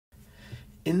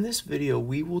In this video,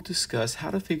 we will discuss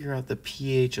how to figure out the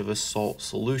pH of a salt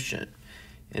solution.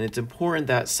 And it's important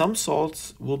that some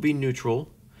salts will be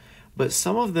neutral, but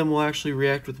some of them will actually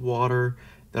react with water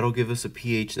that'll give us a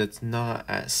pH that's not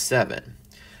at 7.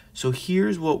 So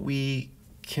here's what we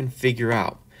can figure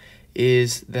out,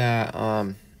 is that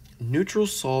neutral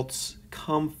salts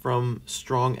come from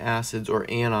strong acids or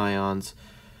anions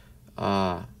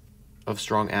of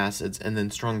strong acids, and then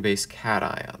strong base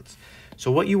cations. So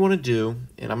what you want to do,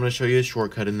 and I'm going to show you a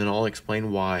shortcut and then I'll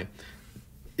explain why,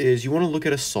 is you want to look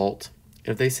at a salt.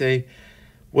 If they say,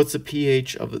 what's the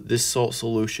pH of this salt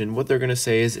solution, what they're going to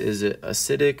say is it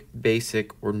acidic,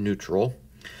 basic, or neutral?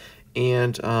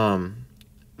 And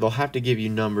they'll have to give you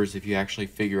numbers if you actually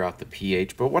figure out the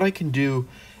pH. But what I can do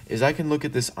is I can look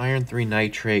at this iron 3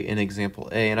 nitrate in example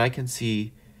A, and I can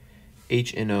see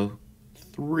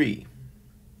HNO3.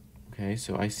 Okay,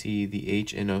 so I see the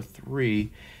HNO3,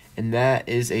 and that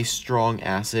is a strong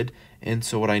acid. And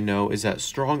so what I know is that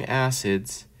strong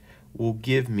acids will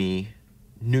give me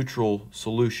neutral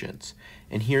solutions.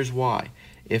 And here's why.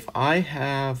 If I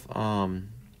have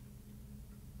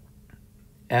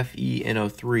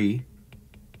FeNO3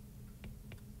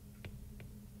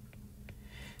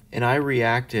 and I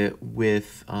react it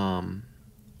with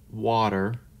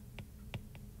water,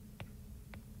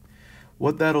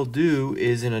 what that'll do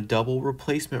is in a double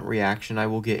replacement reaction, I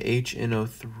will get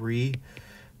HNO3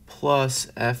 plus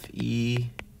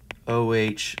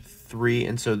FeOH3.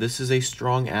 And so this is a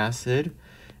strong acid,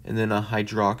 and then a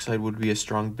hydroxide would be a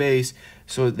strong base.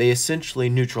 So they essentially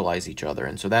neutralize each other,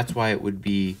 and so that's why it would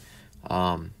be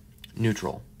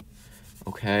neutral.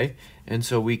 Okay, and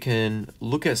so we can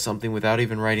look at something without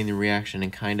even writing the reaction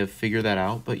and kind of figure that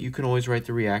out, but you can always write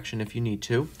the reaction if you need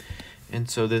to. And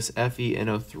so this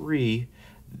FeNO3,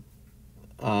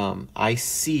 I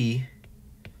see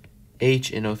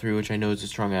HNO3, which I know is a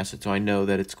strong acid, so I know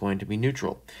that it's going to be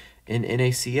neutral. In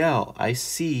NaCl, I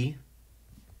see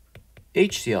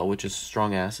HCl, which is a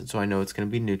strong acid, so I know it's going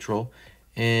to be neutral.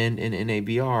 And in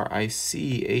NaBr, I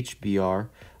see HBr,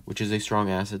 which is a strong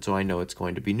acid, so I know it's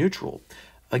going to be neutral.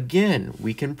 Again,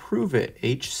 we can prove it.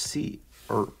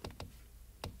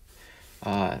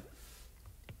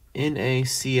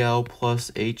 NaCl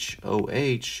plus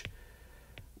HOH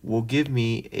will give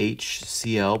me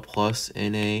HCl plus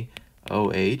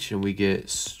NaOH, and we get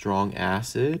strong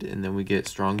acid, and then we get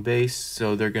strong base,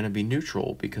 so they're going to be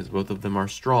neutral because both of them are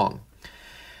strong.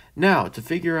 Now, to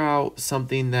figure out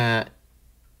something that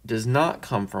does not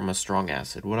come from a strong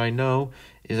acid, what I know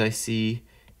is I see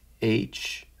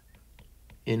HNO2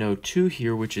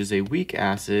 here, which is a weak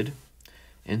acid,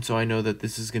 and so I know that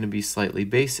this is going to be slightly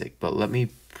basic, but let me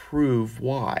prove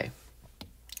why.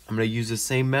 I'm going to use the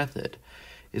same method.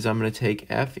 I'm going to take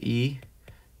FeNO2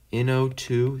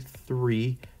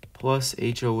 3 plus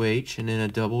HOH, and in a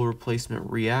double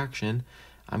replacement reaction,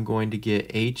 I'm going to get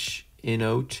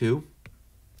HNO2,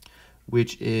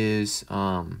 which is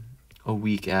a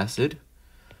weak acid,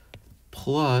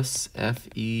 plus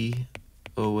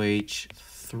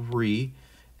FeOH3,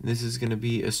 and this is going to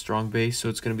be a strong base, so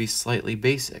it's going to be slightly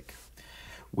basic.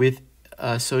 With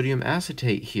sodium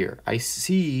acetate here, I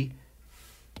see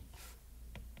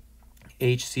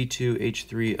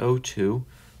HC2H3O2,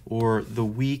 or the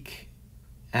weak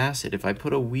acid. If I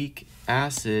put a weak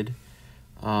acid,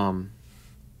 or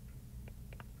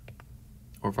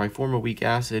if I form a weak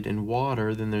acid in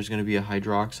water, then there's going to be a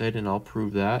hydroxide, and I'll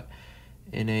prove that.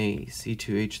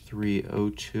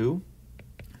 NaC2H3O2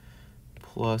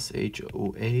 plus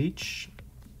HOH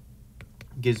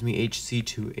gives me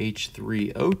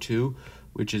HC2H3O2,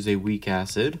 which is a weak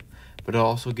acid, but it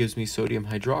also gives me sodium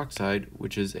hydroxide,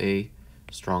 which is a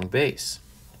strong base.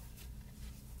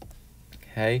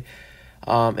 Okay,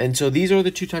 and so these are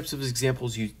the two types of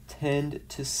examples you tend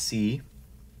to see.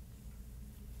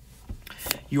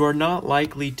 You are not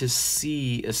likely to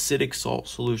see acidic salt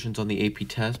solutions on the AP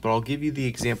test, but I'll give you the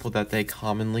example that they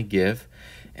commonly give,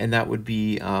 and that would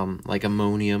be like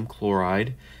ammonium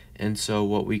chloride. And so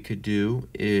what we could do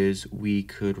is we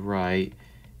could write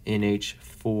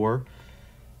NH4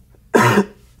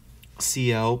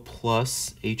 Cl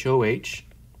plus HOH,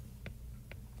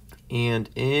 and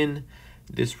in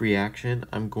this reaction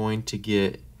I'm going to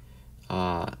get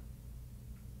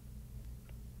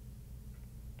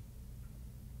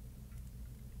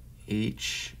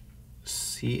HCl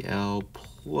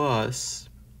plus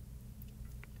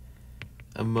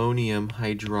ammonium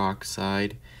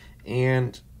hydroxide,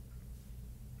 and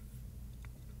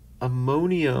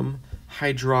ammonium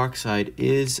hydroxide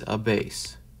is a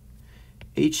base.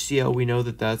 HCl, we know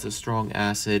that that's a strong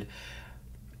acid,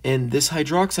 and this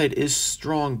hydroxide is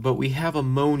strong, but we have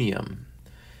ammonium.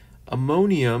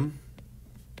 Ammonium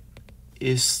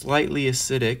is slightly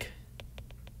acidic.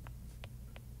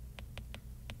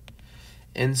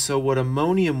 And so what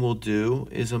ammonium will do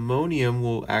is ammonium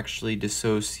will actually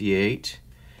dissociate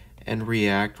and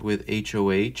react with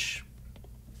HOH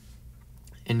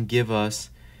and give us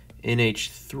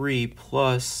NH3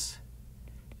 plus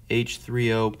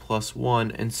H3O plus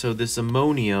 1. And so this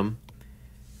ammonium,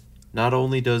 not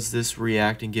only does this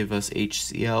react and give us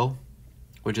HCl,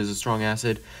 which is a strong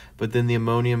acid, but then the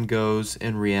ammonium goes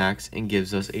and reacts and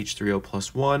gives us H3O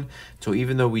plus 1. So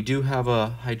even though we do have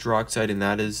a hydroxide and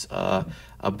that is a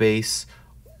base,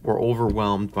 we're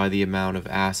overwhelmed by the amount of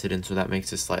acid, and so that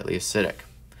makes it slightly acidic.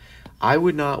 I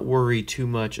would not worry too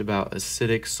much about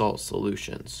acidic salt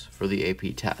solutions for the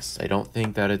AP test. I don't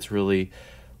think that it's really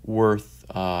worth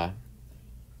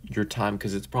your time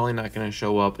because it's probably not going to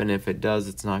show up, and if it does,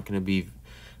 it's not going to be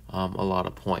a lot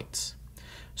of points.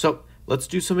 So let's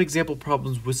do some example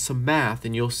problems with some math,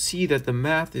 and you'll see that the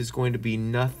math is going to be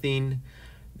nothing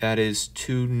that is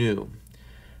too new.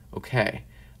 Okay,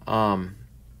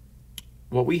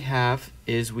 what we have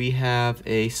is we have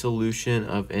a solution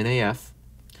of NaF,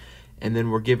 and then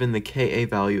we're given the Ka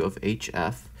value of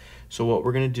HF. So what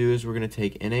we're going to do is we're going to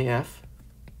take NaF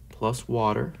plus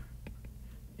water.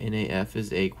 NaF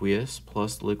is aqueous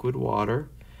plus liquid water.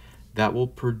 That will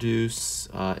produce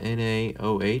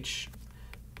NaOH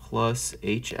plus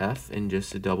HF in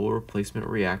just a double replacement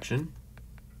reaction.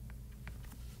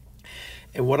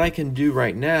 And what I can do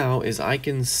right now is I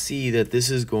can see that this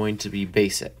is going to be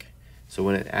basic. So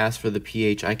when it asks for the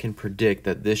pH, I can predict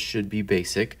that this should be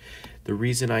basic. The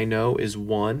reason I know is,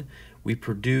 one, we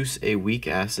produce a weak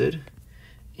acid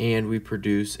and we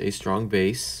produce a strong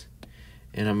base.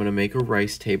 And I'm going to make a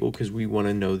Rice table because we want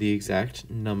to know the exact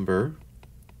number.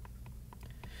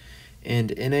 And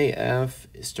NaF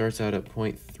starts out at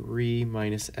 0.3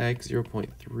 minus X,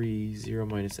 0.30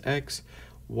 minus X.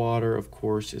 Water, of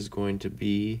course, is going to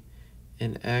be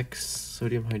an X,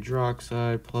 sodium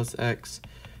hydroxide plus X,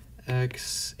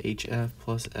 X, HF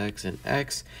plus X, and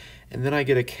X. And then I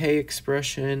get a K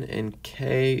expression, and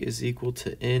K is equal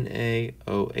to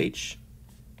NaOH,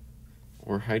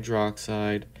 or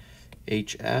hydroxide,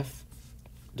 HF,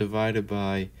 divided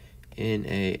by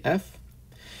NaF.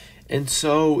 And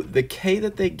so the K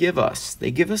that they give us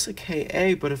a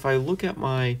Ka, but if I look at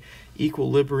my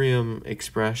equilibrium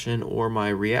expression or my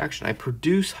reaction, I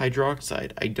produce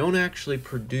hydroxide. I don't actually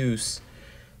produce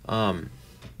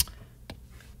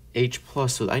H+,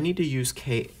 so I need to use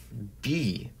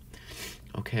Kb.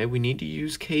 Okay, we need to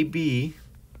use Kb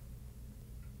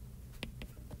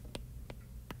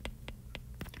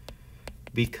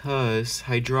because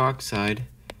hydroxide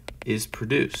is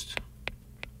produced.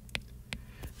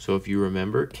 So if you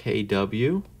remember,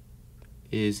 Kw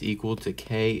is equal to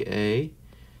Ka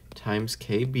times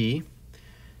Kb.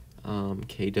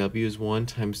 Kw is 1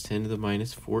 times 10 to the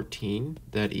minus 14.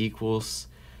 That equals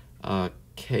Ka,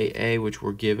 which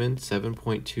we're given,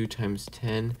 7.2 times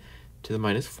 10 to the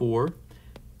minus 4,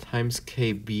 times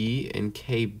Kb, and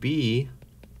Kb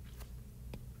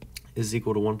is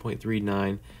equal to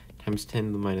 1.39 times 10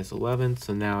 to the minus 11.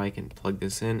 So now I can plug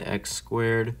this in, x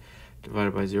squared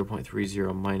divided by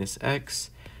 0.30 minus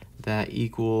x. That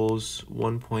equals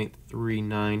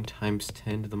 1.39 times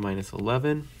 10 to the minus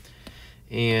 11.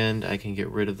 And I can get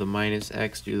rid of the minus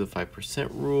x due to the 5%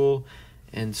 rule.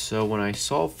 And so when I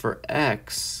solve for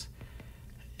x,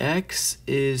 x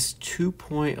is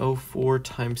 2.04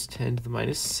 times 10 to the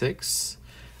minus 6.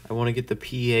 I want to get the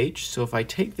pH. So if I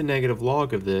take the negative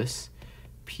log of this,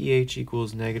 pH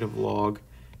equals negative log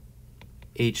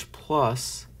H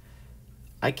plus.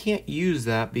 I can't use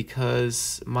that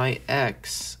because my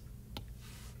x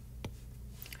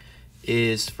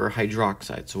is for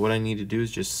hydroxide. So what I need to do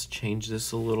is just change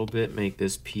this a little bit, make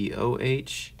this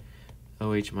POH,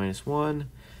 OH minus 1.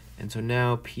 And so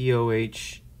now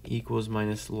POH equals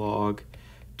minus log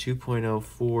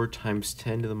 2.04 times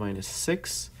 10 to the minus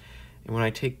 6. And when I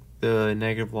take the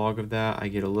negative log of that, I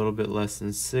get a little bit less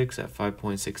than 6 at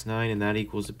 5.69, and that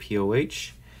equals the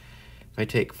POH. If I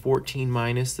take 14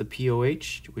 minus the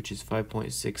POH, which is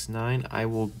 5.69, I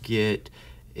will get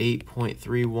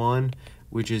 8.31,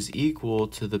 which is equal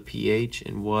to the pH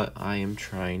in what I am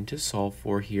trying to solve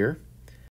for here.